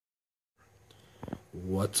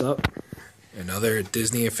What's up? Another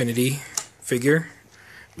Disney Infinity figure.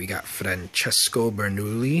 We got Francesco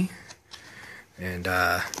Bernoulli, and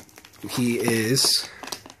he is,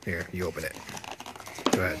 here, you open it.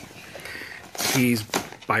 Go ahead. He's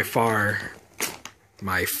by far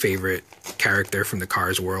my favorite character from the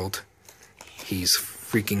Cars world. He's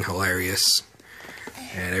freaking hilarious,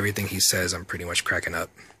 and everything he says I'm pretty much cracking up.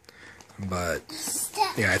 But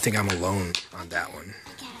yeah, I think I'm alone on that one.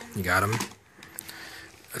 You got him?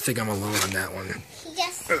 I think I'm alone on that one.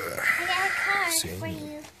 Yes, I got a card for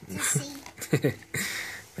you to see.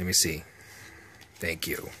 Let me see. Thank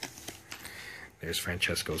you. There's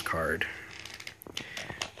Francesco's card.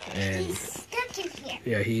 And He's stuck in here.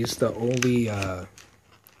 yeah, he's the only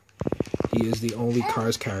he is the only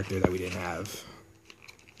Cars character that we didn't have.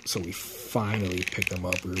 So we finally picked him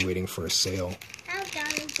up. We were waiting for a sale. Oh,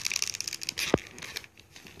 darling.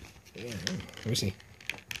 Yeah, let me see.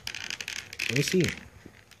 Let me see.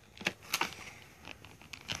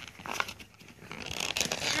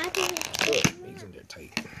 How do you... He's in there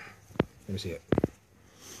tight. Let me see it.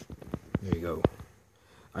 There you go.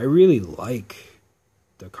 I really like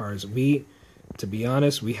the Cars. To be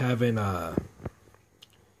honest, we haven't, there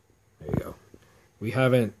you go. We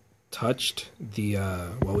haven't touched the,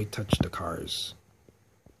 well, we touched the Cars.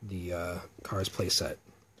 The, Cars playset.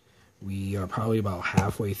 We are probably about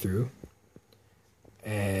halfway through.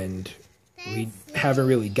 And we haven't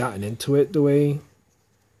really gotten into it the way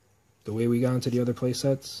we got into the other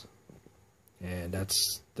playsets. And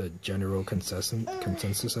that's the general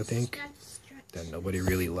consensus, I think, that nobody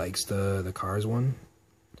really likes the Cars one.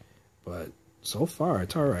 But so far,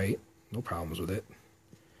 it's alright. No problems with it.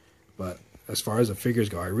 But as far as the figures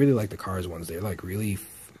go, I really like the Cars ones. They're like really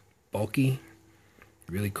bulky,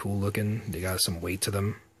 really cool looking. They got some weight to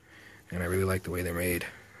them. And I really like the way they're made.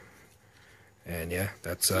 And yeah,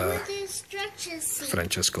 that's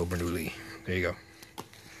Francesco Bernoulli. There you go.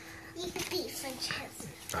 You could be Francesco.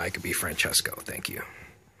 I could be Francesco, thank you.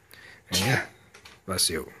 And yeah, bless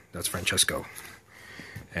you. That's Francesco.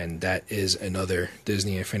 And that is another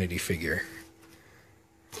Disney Infinity figure.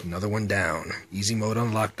 Another one down.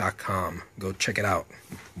 EasyModeUnlock.com. Go check it out.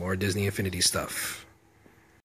 More Disney Infinity stuff.